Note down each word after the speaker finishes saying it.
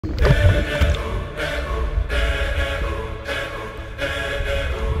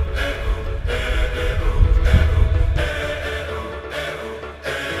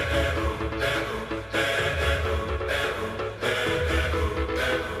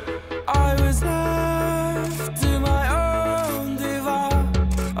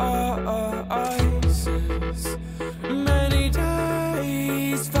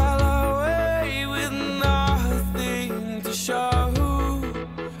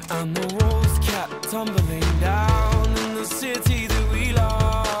tumbling down in the city that we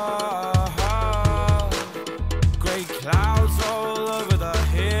love. Grey clouds all over the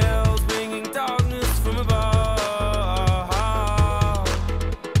hills, bringing darkness from above.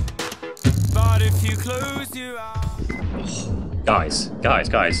 But if you close your eyes...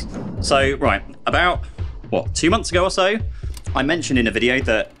 Guys. So, right, about, what, 2 months ago or so, I mentioned in a video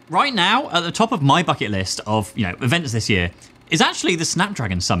that right now, at the top of my bucket list of, events this year, is actually the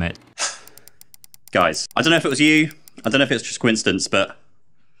Snapdragon Summit. Guys, I don't know if it was you, I don't know if it's just coincidence, but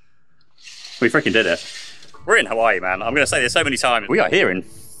we freaking did it. We're in Hawaii, man. I'm gonna say this so many times. We are here in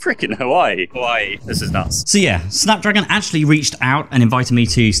freaking Hawaii. This is nuts. So yeah, Snapdragon actually reached out and invited me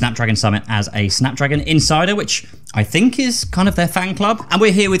to Snapdragon Summit as a Snapdragon insider, which I think is kind of their fan club. And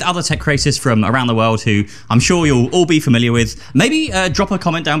we're here with other tech creators from around the world who I'm sure you'll all be familiar with. Maybe drop a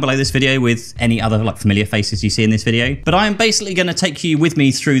comment down below this video with any other familiar faces you see in this video. But I am basically going to take you with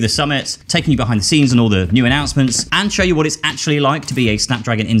me through the summit, taking you behind the scenes and all the new announcements, and show you what it's actually like to be a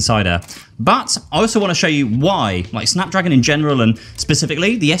Snapdragon insider. But I also want to show you why, Snapdragon in general and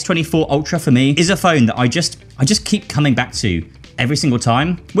specifically the S24 Ultra for me is a phone that I just keep coming back to every single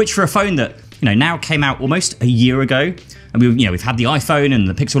time, which for a phone that now came out almost a year ago, and we've had the iPhone and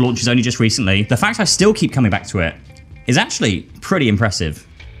the Pixel launches only just recently. The fact I still keep coming back to it is actually pretty impressive.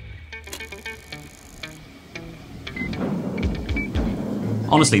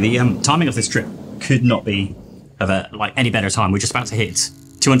 Honestly, the timing of this trip could not be of any better time. We're just about to hit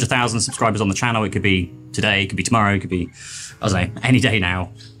 200,000 subscribers on the channel. It could be today, it could be tomorrow, it could be, I don't know, any day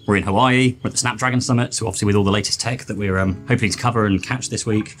now. We're in Hawaii, we're at the Snapdragon Summit, so obviously with all the latest tech that we're hoping to cover and catch this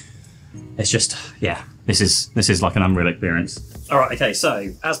week. It's just, yeah, this is like an unreal experience. All right, okay, so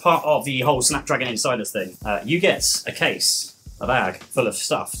as part of the whole Snapdragon Insiders thing, you get a case, a bag full of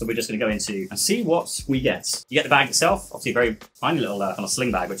stuff. So we're just gonna go into and see what we get. You get the bag itself, obviously a very tiny little kind of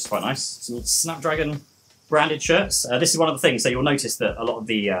sling bag, which is quite nice. Some Snapdragon branded shirts. This is one of the things, so you'll notice that a lot of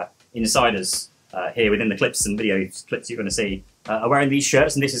the insiders here within the clips and video clips you're gonna see are wearing these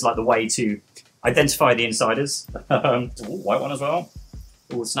shirts, and this is like the way to identify the insiders. White one as well.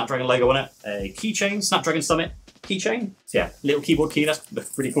 All the Snapdragon logo on it. A keychain, Snapdragon Summit keychain. So yeah, little keyboard key. That's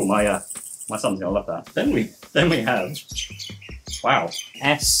pretty cool. My son's gonna love that. Then we have, wow,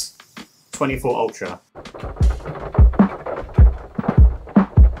 S24 Ultra.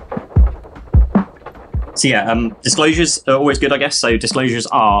 So yeah, disclosures are always good, I guess. So disclosures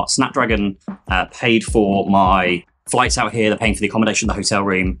are Snapdragon paid for my flights out here. They're paying for the accommodation, the hotel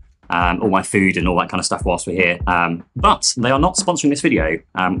room, all my food and all that kind of stuff whilst we're here. But they are not sponsoring this video.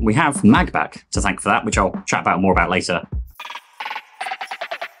 We have MagBak to thank for that, which I'll chat more about later.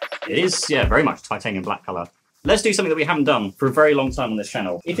 It is, yeah, very much titanium black color. Let's do something that we haven't done for a very long time on this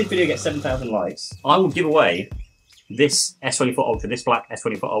channel. If this video gets 7,000 likes, I will give away this S24 Ultra, this black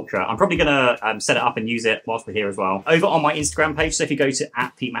S24 Ultra. I'm probably gonna set it up and use it whilst we're here as well. Over on my Instagram page, so if you go to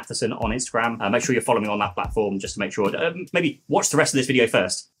 @PeteMatheson on Instagram, make sure you're following me on that platform just to make sure, maybe watch the rest of this video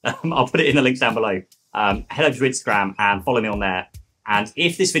first. I'll put it in the links down below. Head over to Instagram and follow me on there. And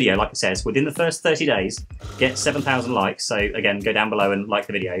if this video, like it says, within the first 30 days, gets 7,000 likes, so again, go down below and like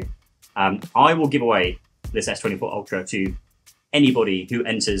the video, I will give away this S24 Ultra to anybody who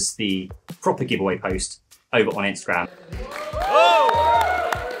enters the proper giveaway post over on Instagram. Oh!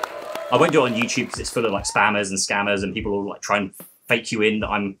 I won't do it on YouTube because it's full of spammers and scammers and people will try and fake you in that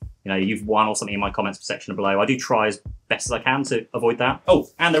I'm, you've won or something in my comments section below. I do try as best as I can to avoid that. Oh,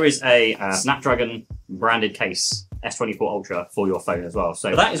 and there is a Snapdragon branded case, S24 Ultra, for your phone as well.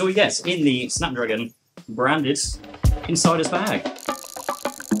 So that is all you get in the Snapdragon branded insider's bag.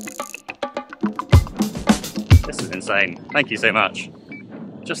 This is insane. Thank you so much.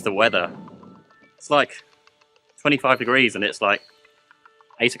 Just the weather. It's like 25 degrees and it's 8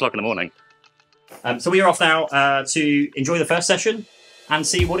 o'clock in the morning. So we are off now to enjoy the first session and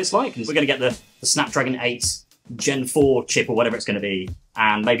see what it's like. And we're going to get the Snapdragon 8 Gen 4 chip or whatever it's going to be,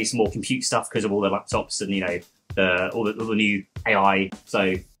 and maybe some more compute stuff because of all the laptops and all the new AI.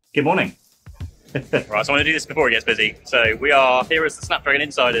 So good morning. Right, so I want to do this before it gets busy. So we are here as the Snapdragon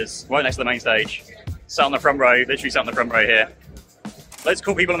insiders, right next to the main stage. Sat on the front row, literally sat on the front row here. Loads of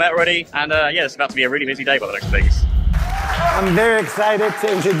cool people I met already, and yeah, it's about to be a really busy day by the looks of things. I'm very excited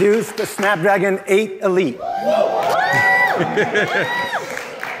to introduce the Snapdragon 8 Elite.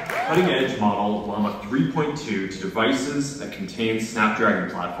 Cutting-edge model Llama 3.2 to devices that contain Snapdragon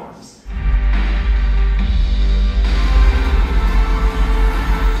platforms.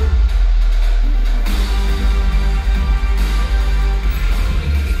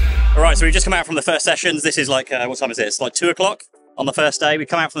 All right, so we've just come out from the first sessions. This is what time is it? It's 2 o'clock on the first day. We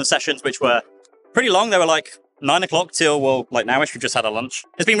come out from the sessions, which were pretty long. They were 9 o'clock till, well, like nowish, we've just had our lunch.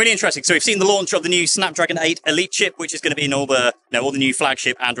 It's been really interesting. So we've seen the launch of the new Snapdragon 8 Elite chip, which is going to be in all the, all the new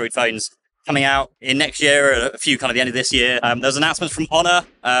flagship Android phones coming out in next year, a few kind of the end of this year. There's announcements from Honor,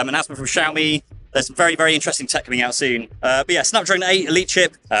 announcement from Xiaomi. There's some very, very interesting tech coming out soon. But yeah, Snapdragon 8 Elite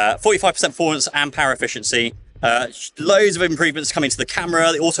chip, 45% performance and power efficiency. Loads of improvements coming to the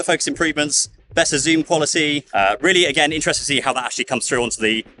camera, the autofocus improvements, better zoom quality. Really, again, interested to see how that actually comes through onto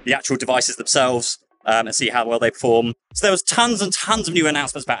the actual devices themselves. And see how well they perform. So there was tons and tons of new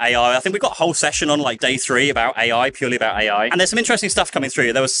announcements about AI. I think we've got a whole session on like day 3 about AI, purely about AI. And there's some interesting stuff coming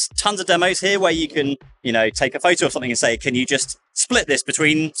through. There was tons of demos here where you can, take a photo of something and say, can you just split this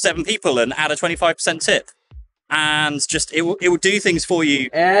between 7 people and add a 25% tip? And just, it will do things for you.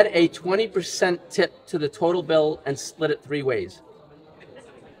 Add a 20% tip to the total bill and split it 3 ways.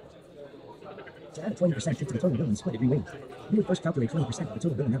 To add a 20% tip to the total bill and split it 3 ways, you would first calculate 20% of the total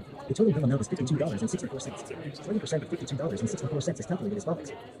bill amount. The total bill amount is $52.64. 20% of $52.64 is calculated as follows.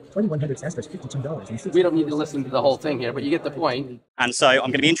 2100 asterisk $52.64. We don't need to listen to the whole thing here, but you get the point. And so I'm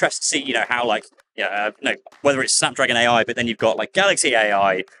going to be interested to see, how whether it's Snapdragon AI, but then you've got like Galaxy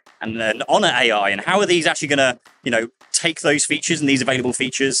AI and then Honor AI, and how are these actually going to, take those features and these available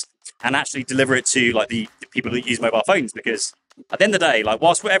features and actually deliver it to like the people that use mobile phones? Because at the end of the day, like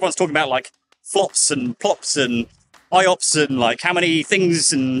whilst everyone's talking about like flops and plops and IOPS and like how many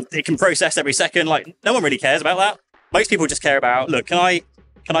things and it can process every second, like no one really cares about that. Most people just care about, look, can I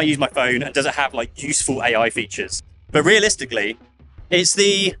use my phone and does it have like useful AI features? But realistically,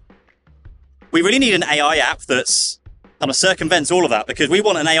 we really need an AI app that's kind of circumvents all of that, because we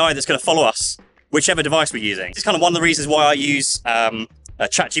want an AI that's going to follow us whichever device we're using. It's kind of one of the reasons why I use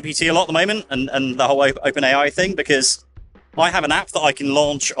ChatGPT a lot at the moment and the whole OpenAI thing, because I have an app that I can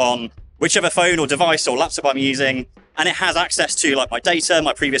launch on whichever phone or device or laptop I'm using, and it has access to like my data,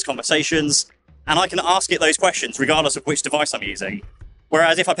 my previous conversations, and I can ask it those questions regardless of which device I'm using.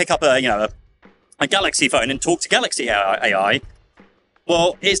 Whereas if I pick up a Galaxy phone and talk to Galaxy AI,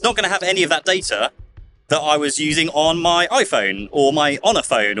 well, it's not going to have any of that data that I was using on my iPhone or my Honor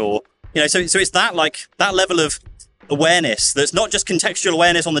phone, or so it's that level of awareness that's not just contextual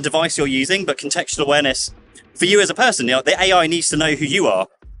awareness on the device you're using, but contextual awareness for you as a person. The AI needs to know who you are.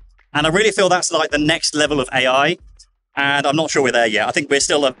 And I really feel that's like the next level of AI. And I'm not sure we're there yet. I think we're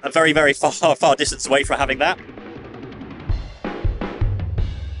still a very, very far distance away from having that.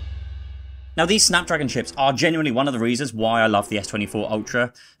 Now, these Snapdragon chips are genuinely one of the reasons why I love the S24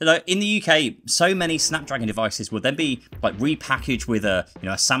 Ultra. In the UK, so many Snapdragon devices will then be like repackaged with a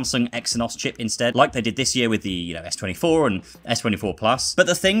Samsung Exynos chip instead, like they did this year with the S24 and S24 Plus. But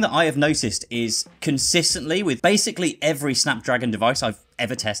the thing that I have noticed is consistently with basically every Snapdragon device I've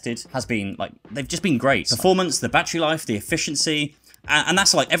ever tested has been like, they've just been great. Performance, the battery life, the efficiency. And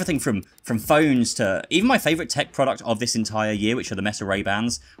that's like everything from phones to even my favorite tech product of this entire year, which are the Meta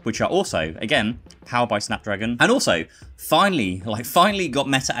Ray-Bans, which are also, again, powered by Snapdragon. And also, finally got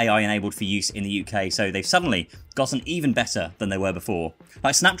Meta AI enabled for use in the UK. So they've suddenly gotten even better than they were before.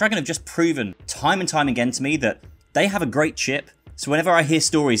 Like Snapdragon have just proven time and time again to me that they have a great chip. So whenever I hear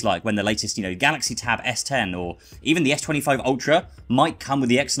stories like when the latest, Galaxy Tab S10 or even the S25 Ultra might come with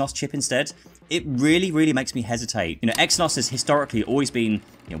the Exynos chip instead, it really, really makes me hesitate. Exynos has historically always been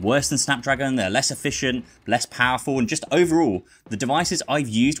worse than Snapdragon. They're less efficient, less powerful, and just overall, the devices I've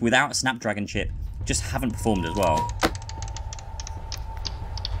used without a Snapdragon chip just haven't performed as well.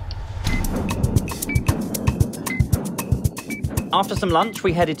 After some lunch,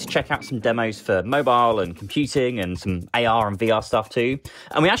 we headed to check out some demos for mobile and computing and some AR and VR stuff too.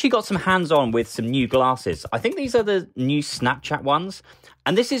 And we actually got some hands-on with some new glasses. I think these are the new Snapchat ones.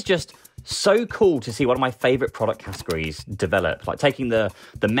 And this is just so cool to see one of my favorite product categories develop, like taking the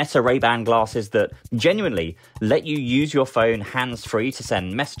Meta Ray-Ban glasses that genuinely let you use your phone hands-free to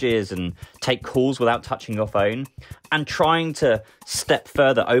send messages and take calls without touching your phone, and trying to step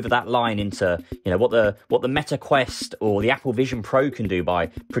further over that line into what the Meta Quest or the Apple Vision Pro can do by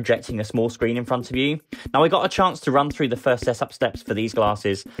projecting a small screen in front of you. Now, I got a chance to run through the first setup steps for these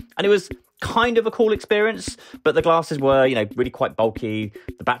glasses, and it was kind of a cool experience, but the glasses were, really quite bulky.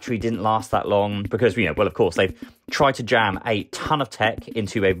 The battery didn't last that long because, well, of course, they've tried to jam a ton of tech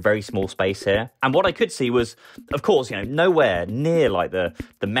into a very small space here. And what I could see was, of course, nowhere near like the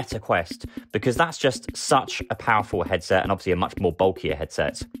Meta Quest, because that's just such a powerful headset and obviously a much more bulkier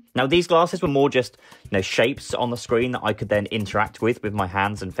headset. Now, these glasses were more just, shapes on the screen that I could then interact with my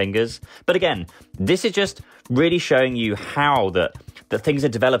hands and fingers. But again, this is just really showing you how that things are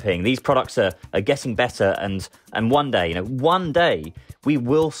developing. These products are getting better, and one day, one day we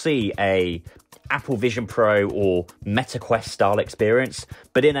will see a Apple Vision Pro or Meta Quest style experience,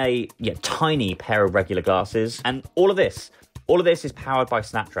 but in a tiny pair of regular glasses. And all of this is powered by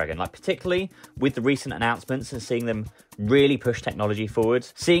Snapdragon, like particularly with the recent announcements and seeing them really push technology forward,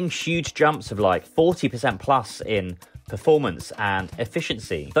 seeing huge jumps of like 40% plus in performance and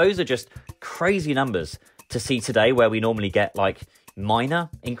efficiency. Those are just crazy numbers to see today, where we normally get like minor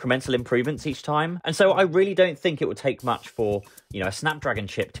incremental improvements each time. And so I really don't think it would take much for, a Snapdragon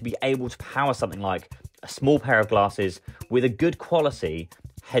chip to be able to power something like a small pair of glasses with a good quality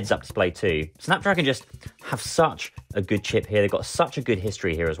heads-up display too. Snapdragon just have such a good chip here. They've got such a good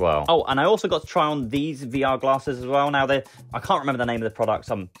history here as well. Oh, and I also got to try on these VR glasses as well. Now, I can't remember the name of the products.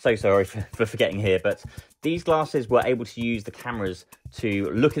 I'm so sorry for forgetting here, but these glasses were able to use the cameras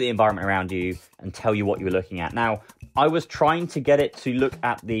to look at the environment around you and tell you what you were looking at. Now, I was trying to get it to look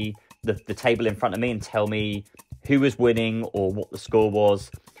at the table in front of me and tell me who was winning or what the score was,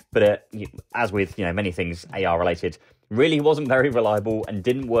 but as with many things AR related, really wasn't very reliable and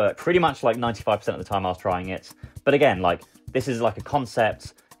didn't work pretty much like 95% of the time I was trying it. But again, like, this is like a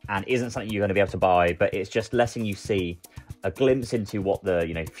concept and isn't something you're going to be able to buy, but it's just letting you see a glimpse into what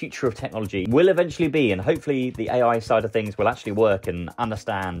the future of technology will eventually be, and hopefully the AI side of things will actually work and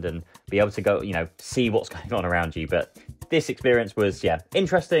understand and be able to go see what's going on around you. But this experience was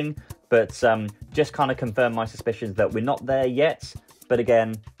interesting, but just kind of confirmed my suspicions that we're not there yet. But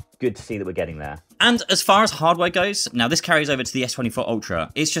again, good to see that we're getting there. And as far as hardware goes, now this carries over to the S24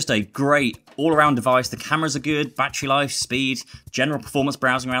 Ultra. It's just a great all-around device. The cameras are good, battery life, speed, general performance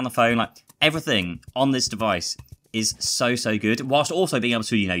browsing around the phone, like everything on this device is so good, whilst also being able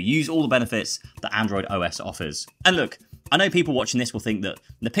to use all the benefits that Android OS offers. And look, I know people watching this will think that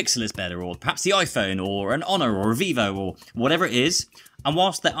the Pixel is better, or perhaps the iPhone, or an Honor, or a Vivo, or whatever it is. And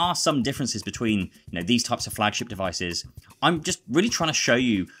whilst there are some differences between these types of flagship devices, I'm just really trying to show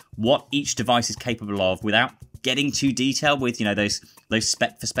you what each device is capable of without getting too detailed with those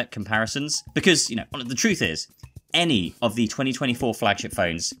spec for spec comparisons. Because the truth is, any of the 2024 flagship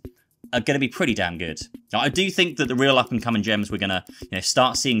phones are going to be pretty damn good. Now, I do think that the real up-and-coming gems we're going to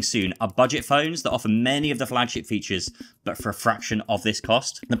start seeing soon are budget phones that offer many of the flagship features, but for a fraction of this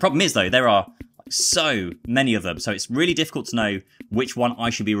cost. The problem is, though, there are so many of them, so it's really difficult to know which one I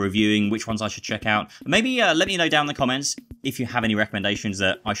should be reviewing, which ones I should check out. Maybe let me know down in the comments if you have any recommendations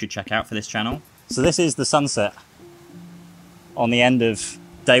that I should check out for this channel. So this is the sunset on the end of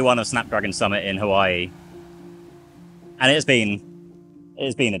day one of Snapdragon Summit in Hawaii. And it's been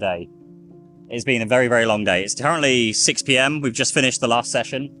a day. It's been a very long day. It's currently 6 p.m. We've just finished the last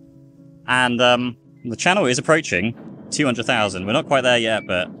session, and the channel is approaching 200,000. We're not quite there yet,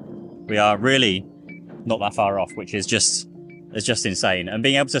 but we are really not that far off, which is just insane. And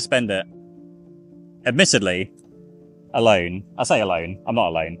being able to spend it, admittedly, alone. I say alone. I'm not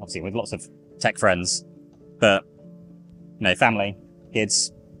alone, obviously, with lots of tech friends, but family,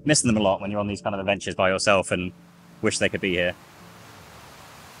 kids, missing them a lot when you're on these kind of adventures by yourself, and wish they could be here.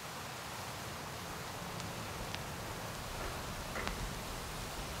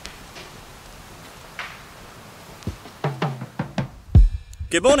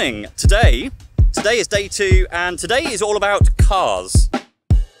 Good morning. Today is day 2, and today is all about cars,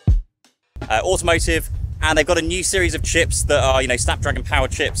 automotive, and they've got a new series of chips that are, Snapdragon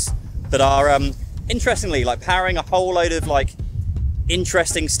powered chips that are, interestingly, like powering a whole load of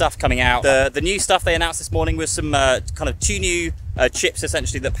interesting stuff coming out. The new stuff they announced this morning was some kind of 2 new chips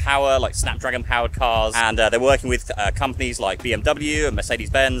essentially that power Snapdragon powered cars, and they're working with companies like BMW and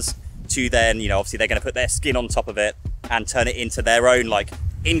Mercedes-Benz to then, obviously they're going to put their skin on top of it and turn it into their own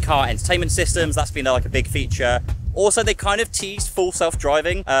in-car entertainment systems. That's been a big feature. Also, they kind of teased full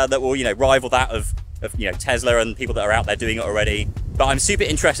self-driving that will rival that of Tesla and people that are out there doing it already. But I'm super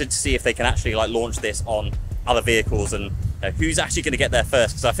interested to see if they can actually launch this on other vehicles, and who's actually going to get there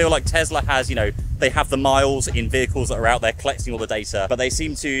first, because I feel like Tesla has they have the miles in vehicles that are out there collecting all the data, but they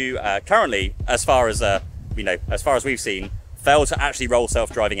seem to currently, as far as we've seen, fail to actually roll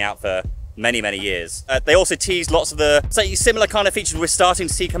self-driving out for many years. They also teased lots of the similar kind of features we're starting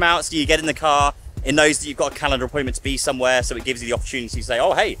to see come out. So you get in the car, it knows that you've got a calendar appointment to be somewhere, so it gives you the opportunity to say,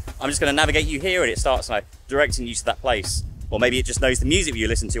 oh hey, I'm just going to navigate you here, and it starts directing you to that place. Or maybe it just knows the music you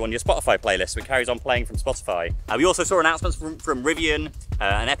listen to on your Spotify playlist, so it carries on playing from Spotify. We also saw announcements from Rivian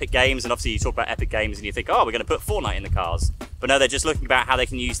and Epic Games, and obviously you talk about Epic Games and you think, oh, we're going to put Fortnite in the cars. But no, they're just looking about how they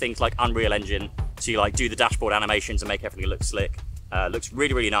can use things like Unreal Engine to do the dashboard animations and make everything look slick. Looks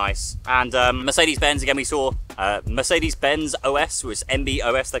really nice. And Mercedes-Benz, again, we saw Mercedes-Benz OS, which is MB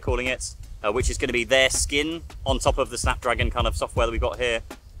OS they're calling it, which is going to be their skin on top of the Snapdragon kind of software that we've got here.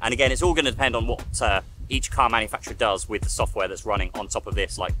 And again, it's all going to depend on what each car manufacturer does with the software that's running on top of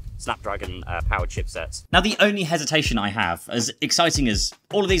this. Snapdragon powered chipsets. Now, the only hesitation I have, as exciting as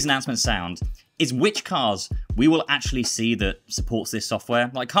all of these announcements sound, is which cars we will actually see that supports this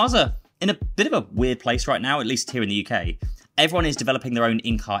software. Like, cars are in a bit of a weird place right now, at least here in the UK. Everyone is developing their own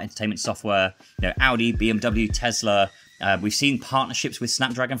in-car entertainment software. You know, Audi, BMW, Tesla. We've seen partnerships with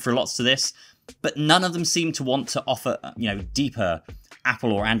Snapdragon for lots of this, but none of them seem to want to offer, you know, deeper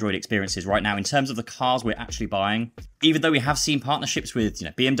Apple or Android experiences right now in terms of the cars we're actually buying. Even though we have seen partnerships with, you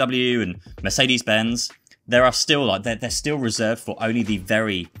know, BMW and Mercedes-Benz, there are still like they're still reserved for only the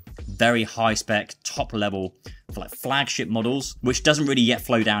very, very high spec, top level, for like flagship models, which doesn't really yet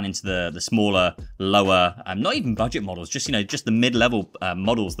flow down into the smaller, lower, not even budget models, just, you know, just the mid-level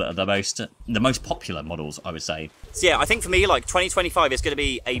models that are the most popular models, I would say. So yeah, I think for me, like 2025 is going to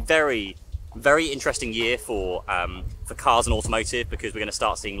be a very, very interesting year for cars and automotive, because we're going to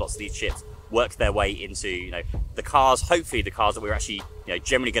start seeing lots of these chips work their way into, you know, the cars, hopefully the cars that we're actually, you know,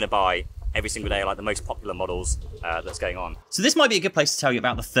 generally going to buy every single day, like the most popular models that's going on. So this might be a good place to tell you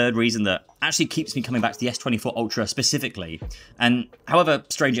about the third reason that actually keeps me coming back to the S24 Ultra specifically. And however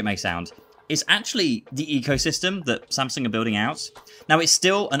strange it may sound, it's actually the ecosystem that Samsung are building out. Now, it's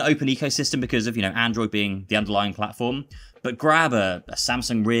still an open ecosystem because of, you know, Android being the underlying platform, but grab a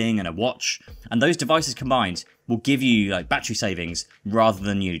Samsung Ring and a watch, and those devices combined will give you like battery savings rather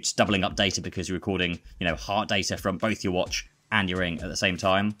than you just doubling up data because you're recording, you know, heart data from both your watch and your Ring at the same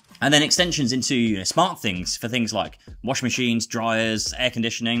time. And then extensions into, you know, smart things for things like washing machines, dryers, air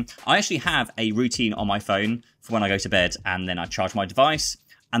conditioning. I actually have a routine on my phone for when I go to bed, and then I charge my device,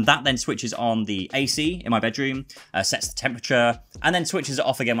 and that then switches on the AC in my bedroom, sets the temperature, and then switches it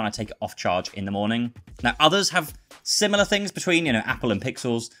off again when I take it off charge in the morning. Now, others have similar things between, you know, Apple and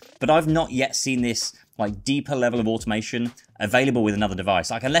Pixels, but I've not yet seen this like deeper level of automation available with another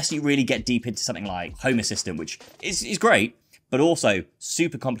device. Like, unless you really get deep into something like Home Assistant, which is great, but also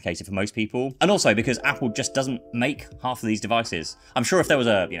super complicated for most people. And also because Apple just doesn't make half of these devices. I'm sure if there was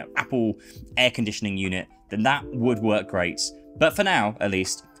a, you know, Apple air conditioning unit, then that would work great. But for now, at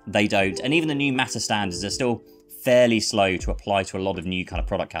least, they don't. And even the new Matter standards are still fairly slow to apply to a lot of new kind of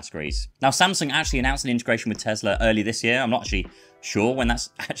product categories. Now, Samsung actually announced an integration with Tesla early this year. I'm not actually sure when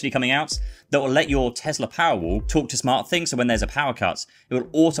that's actually coming out, that will let your Tesla Powerwall talk to SmartThings. So when there's a power cut, it will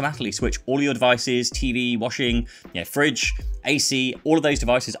automatically switch all your devices, TV, washing, you know, fridge, AC, all of those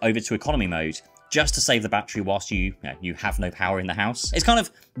devices over to economy mode, just to save the battery whilst you have no power in the house. It's kind of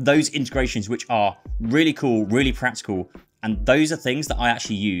those integrations which are really cool, really practical, and those are things that I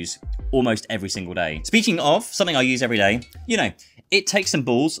actually use almost every single day. Speaking of something I use every day, you know, it takes some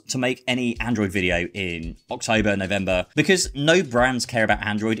balls to make any Android video in October, November, because no brands care about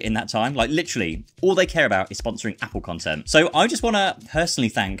Android in that time. Like, literally, all they care about is sponsoring Apple content. So I just want to personally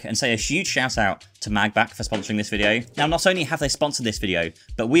thank and say a huge shout out to MagBak for sponsoring this video. Now, not only have they sponsored this video,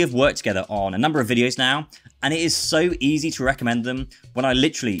 but we have worked together on a number of videos now, and it is so easy to recommend them when I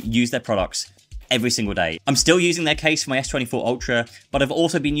literally use their products every single day. I'm still using their case for my S24 Ultra, but I've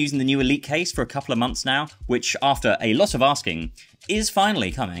also been using the new Elite case for a couple of months now, which, after a lot of asking, is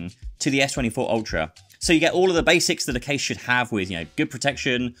finally coming to the S24 Ultra. So you get all of the basics that a case should have with, you know, good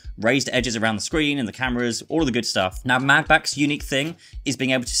protection, raised edges around the screen and the cameras, all of the good stuff. Now, MagBak's unique thing is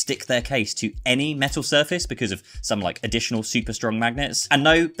being able to stick their case to any metal surface because of some like additional super strong magnets. And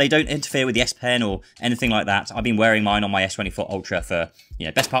no, they don't interfere with the S Pen or anything like that. I've been wearing mine on my S24 Ultra for, you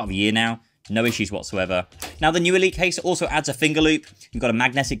know, best part of a year now. No issues whatsoever. Now, the new Elite case also adds a finger loop. You've got a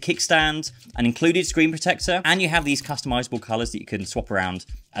magnetic kickstand, an included screen protector, and you have these customizable colors that you can swap around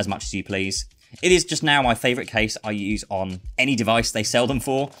as much as you please. It is just now my favorite case I use on any device they sell them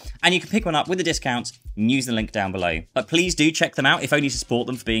for, and you can pick one up with a discount and use the link down below. But please do check them out, if only to support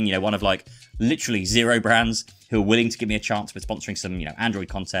them for being, you know, one of like literally 0 brands who are willing to give me a chance with sponsoring some, you know, Android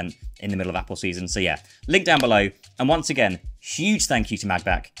content in the middle of Apple season. So yeah, link down below. And once again, huge thank you to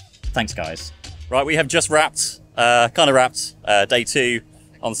MagBak. Thanks, guys. Right, we have just wrapped, day 2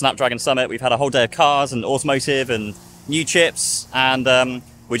 on Snapdragon Summit. We've had a whole day of cars and automotive and new chips, and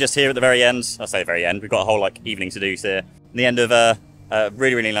we're just here at the very end. I say the very end. We've got a whole like evening to do here. The end of a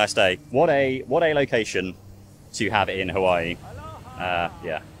really, really nice day. What a location to have in Hawaii.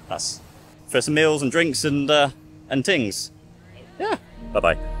 Yeah, that's for some meals and drinks and things. Yeah. Bye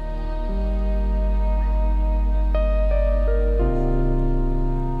bye.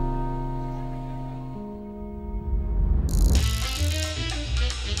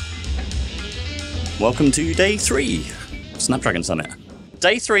 Welcome to day 3 of Snapdragon Summit.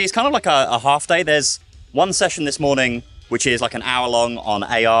 Day 3 is kind of like a half day. There's one session this morning, which is like an hour long on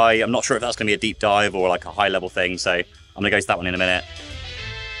AI. I'm not sure if that's going to be a deep dive or like a high level thing, so I'm going to go to that one in a minute.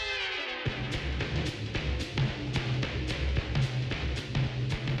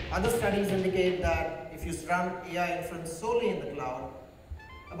 Other studies indicate that if you run AI inference solely in the cloud,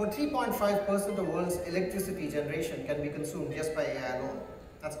 about 3.5% of the world's electricity generation can be consumed just by AI alone.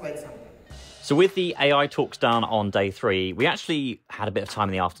 That's quite something. So with the AI talks done on day 3, we actually had a bit of time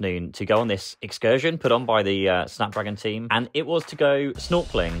in the afternoon to go on this excursion put on by the Snapdragon team, and it was to go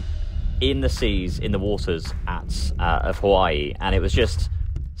snorkeling in the seas, in the waters of Hawaii, and it was just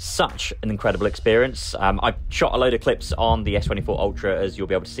such an incredible experience. I shot a load of clips on the S24 Ultra, as you'll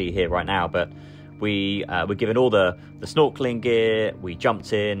be able to see here right now, but we were given all the snorkeling gear, we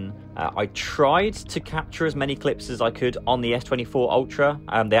jumped in. I tried to capture as many clips as I could on the S24 Ultra.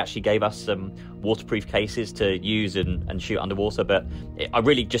 They actually gave us some waterproof cases to use and shoot underwater, but I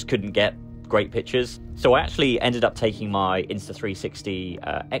really just couldn't get great pictures. So I actually ended up taking my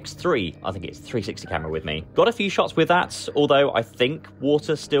Insta360 X3, I think it's 360 camera with me. Got a few shots with that, although I think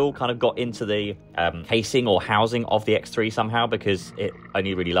water still kind of got into the casing or housing of the X3 somehow, because it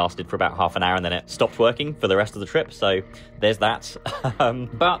only really lasted for about half an hour and then it stopped working for the rest of the trip. So there's that.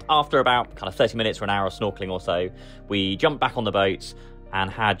 But after about kind of 30 minutes or an hour of snorkeling or so, we jumped back on the boat and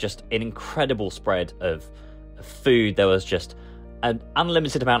had just an incredible spread of food. There was just an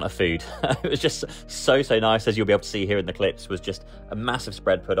unlimited amount of food. It was just so nice, as you'll be able to see here in the clips. Was just a massive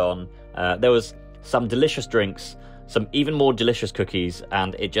spread put on. There was some delicious drinks, some even more delicious cookies,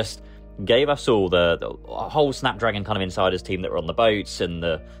 and it just gave us all the whole Snapdragon kind of insiders team that were on the boats, and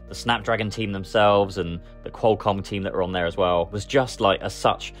the Snapdragon team themselves, and the Qualcomm team that were on there as well. It was just like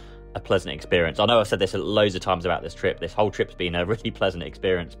such a pleasant experience. I know I've said this loads of times about this trip. This whole trip's been a really pleasant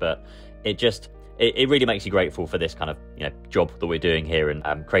experience, but it really makes you grateful for this kind of job that we're doing here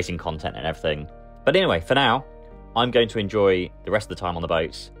and creating content and everything. But anyway, for now, I'm going to enjoy the rest of the time on the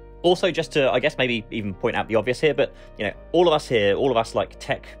boats. Also, just to, I guess, maybe even point out the obvious here, but all of us here, all of us like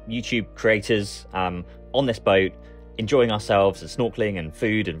tech YouTube creators on this boat, enjoying ourselves and snorkeling and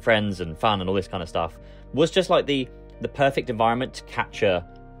food and friends and fun and all this kind of stuff, was just like the perfect environment to capture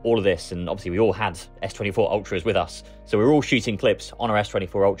all of this. And obviously we all had S24 Ultras with us, so we were all shooting clips on our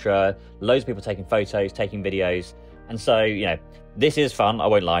S24 Ultra, loads of people taking photos, taking videos, and so this is fun, I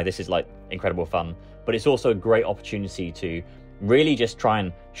won't lie, this is like incredible fun, but it's also a great opportunity to really just try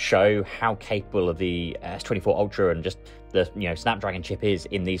and show how capable of the S24 Ultra and just the Snapdragon chip is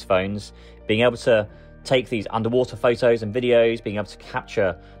in these phones. Being able to take these underwater photos and videos, being able to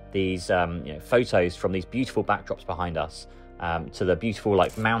capture these photos from these beautiful backdrops behind us, to the beautiful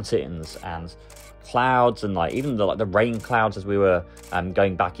like mountains and clouds, and like even the rain clouds as we were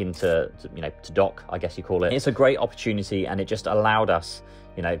going back into to dock, I guess you call it. It's a great opportunity, and it just allowed us,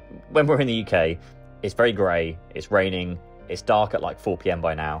 when we're in the UK, it's very grey, it's raining, it's dark at like 4 PM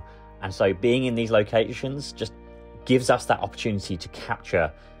by now, and so being in these locations just gives us that opportunity to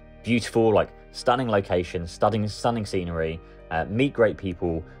capture beautiful, like stunning locations, stunning scenery, meet great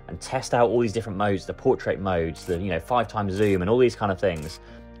people, and test out all these different modes, the portrait modes, the 5x zoom, and all these kind of things.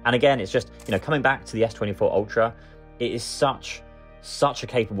 And again, it's just coming back to the S24 Ultra, it is such a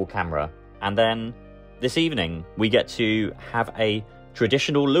capable camera. And then this evening we get to have a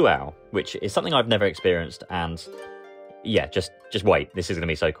traditional luau, which is something I've never experienced, and yeah, just wait, this is going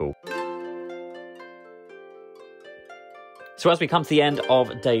to be so cool. So as we come to the end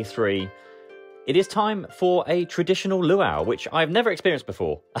of day 3, it is time for a traditional luau, which I've never experienced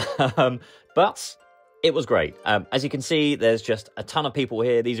before, but it was great. As you can see, there's just a ton of people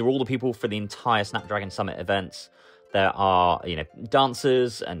here. These are all the people for the entire Snapdragon Summit events. There are,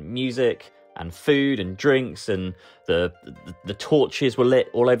 dancers and music and food and drinks, and the torches were lit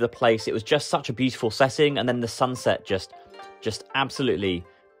all over the place. It was just such a beautiful setting, and then the sunset just absolutely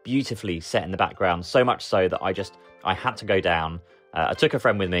beautifully set in the background. So much so that I had to go down. I took a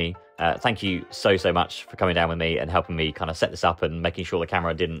friend with me. Thank you so much for coming down with me and helping me kind of set this up and making sure the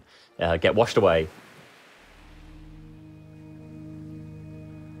camera didn't get washed away.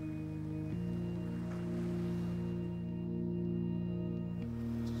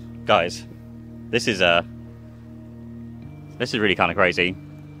 Guys, this is really kind of crazy.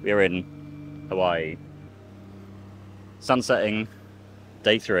 We're in Hawaii, sunsetting,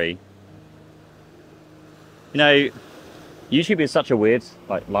 day 3. YouTube is such a weird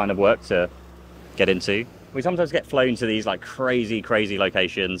line of work to get into. We sometimes get flown to these crazy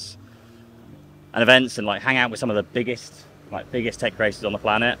locations and events and hang out with some of the biggest tech creators on the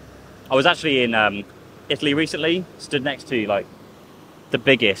planet. I was actually in Italy recently, stood next to the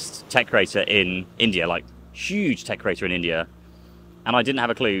biggest tech creator in India, huge tech creator in India, and I didn't have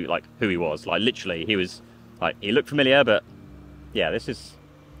a clue who he was. Literally, he was he looked familiar, but yeah, this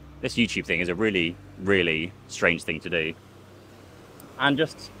YouTube thing is a really strange thing to do. And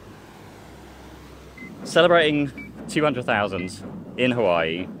just celebrating 200,000 in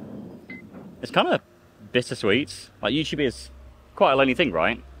Hawaii it's kind of bittersweet. Like, YouTube is quite a lonely thing,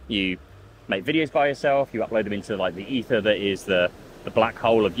 right? You make videos by yourself, you upload them into like the ether that is the black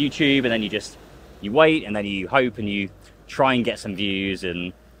hole of YouTube, and then you wait, and then you hope, and you try and get some views, and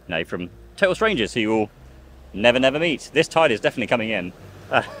you know, from total strangers who you will never meet. This tide is definitely coming in.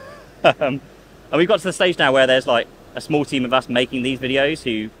 And we've got to the stage now where there's like a small team of us making these videos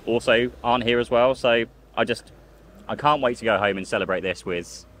who also aren't here as well. So I can't wait to go home and celebrate this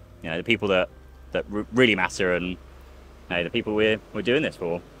with, you know, the people that really matter, and, you know, the people we're doing this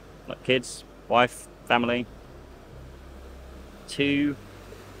for, like kids, wife, family.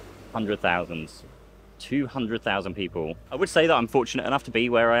 200,000 people. I would say that I'm fortunate enough to be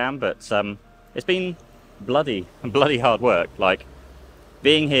where I am, but it's been bloody hard work. Like,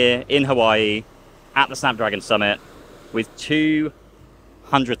 being here in Hawaii at the Snapdragon Summit with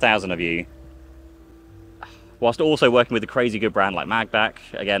 200,000 of you, whilst also working with a crazy good brand like MagBak.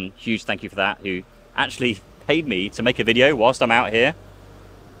 Again, huge thank you for that, who actually paid me to make a video whilst I'm out here.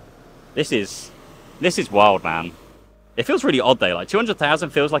 This is wild, man. It feels really odd though. Like, 200,000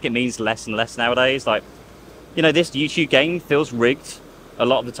 feels like it means less and less nowadays. Like, you know, this YouTube game feels rigged a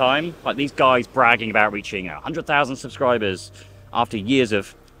lot of the time. Like, these guys bragging about reaching 100,000 subscribers after years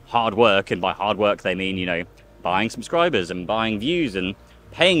of hard work, and by hard work they mean, you know, buying subscribers and buying views and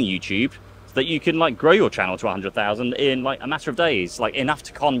paying YouTube so that you can like grow your channel to 100,000 in like a matter of days, like enough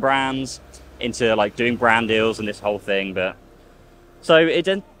to con brands into like doing brand deals and this whole thing. But so it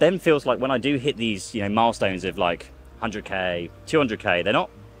then feels like when I do hit these, you know, milestones of like 100k, 200k, they're not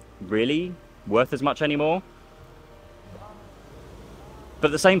really worth as much anymore. But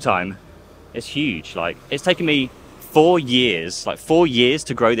at the same time, it's huge. Like, it's taken me 4 years, like 4 years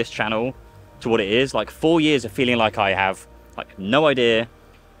to grow this channel to what it is. Like 4 years of feeling like I have like no idea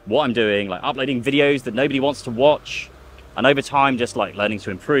what I'm doing, like uploading videos that nobody wants to watch, and over time just like learning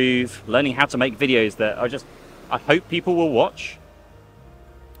to improve, learning how to make videos that are just, I hope people will watch.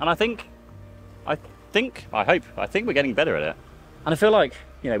 And I think we're getting better at it. And I feel like,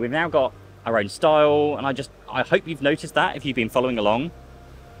 you know, we've now got our own style, and I hope you've noticed that if you've been following along.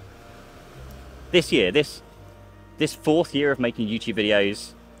 This year, this 4th year of making YouTube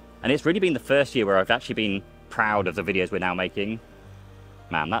videos, and it's really been the first year where I've actually been proud of the videos we're now making.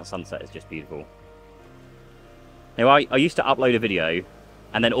 Man, that sunset is just beautiful. Now, I used to upload a video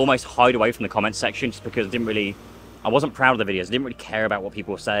and then almost hide away from the comments section just because I wasn't proud of the videos. I didn't really care about what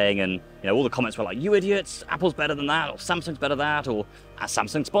people were saying, and, you know, all the comments were like, "You idiots, Apple's better than that," or "Samsung's better than that," or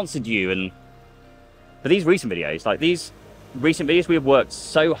 "Samsung sponsored you." But these recent videos, we have worked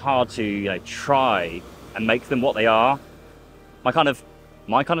so hard to, you know, try and make them what they are. My kind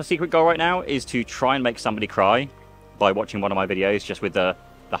of secret goal right now is to try and make somebody cry by watching one of my videos, just with the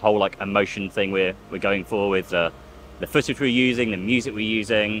whole like emotion thing we're going for, with the footage we're using, the music we're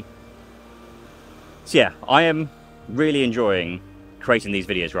using. So yeah, I am really enjoying creating these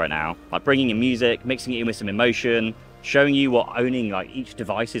videos right now, like bringing in music, mixing it in with some emotion, showing you what owning like each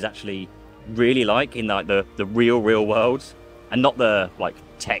device is actually really like in like the real world, and not the like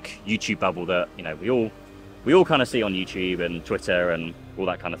tech YouTube bubble that, you know, we all kind of see on YouTube and Twitter and all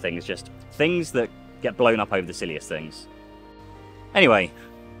that kind of thing. It's just things that get blown up over the silliest things. Anyway,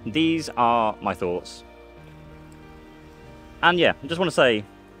 these are my thoughts. And yeah, I just want to say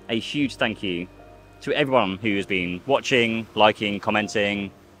a huge thank you to everyone who has been watching, liking,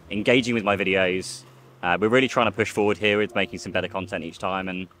 commenting, engaging with my videos. We're really trying to push forward here with making some better content each time,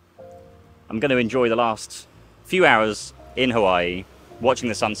 and I'm going to enjoy the last few hours in Hawaii, watching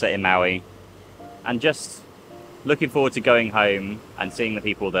the sunset in Maui, and just looking forward to going home and seeing the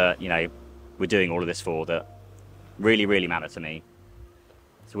people that, you know, we're doing all of this for, that really matter to me.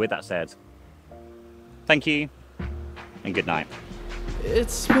 So with that said, thank you and good night.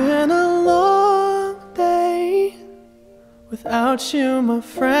 It's been a long day without you, my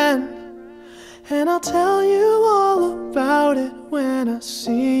friend, and I'll tell you all about it when I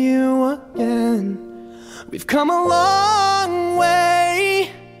see you again. We've come a long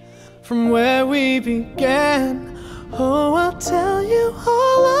way from where we began. Oh, I'll tell you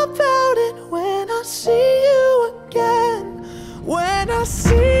all about it when I see you.